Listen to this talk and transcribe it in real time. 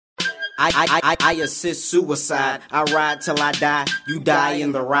I assist suicide. I ride till I die, you die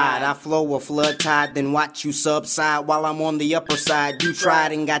in the ride. I flow a flood tide, then watch you subside while I'm on the upper side. You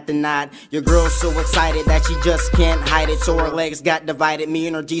tried and got denied. Your girl's so excited that she just can't hide it, so her legs got divided. Me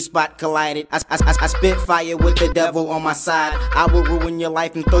and her G-spot collided. I spit fire with the devil on my side. I will ruin your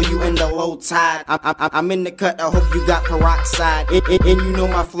life and throw you in the low tide. I'm in the cut, I hope you got peroxide. And you know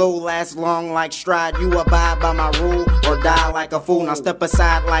my flow lasts long like stride. You abide by my rule or die like a fool. Now step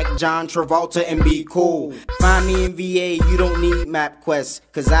aside like John Travolta and be cool. Find me in VA, you don't need MapQuest,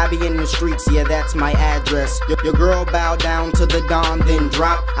 cause I be in the streets, yeah, that's my address. Your girl bow down to the dawn, then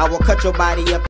drop. I will cut your body up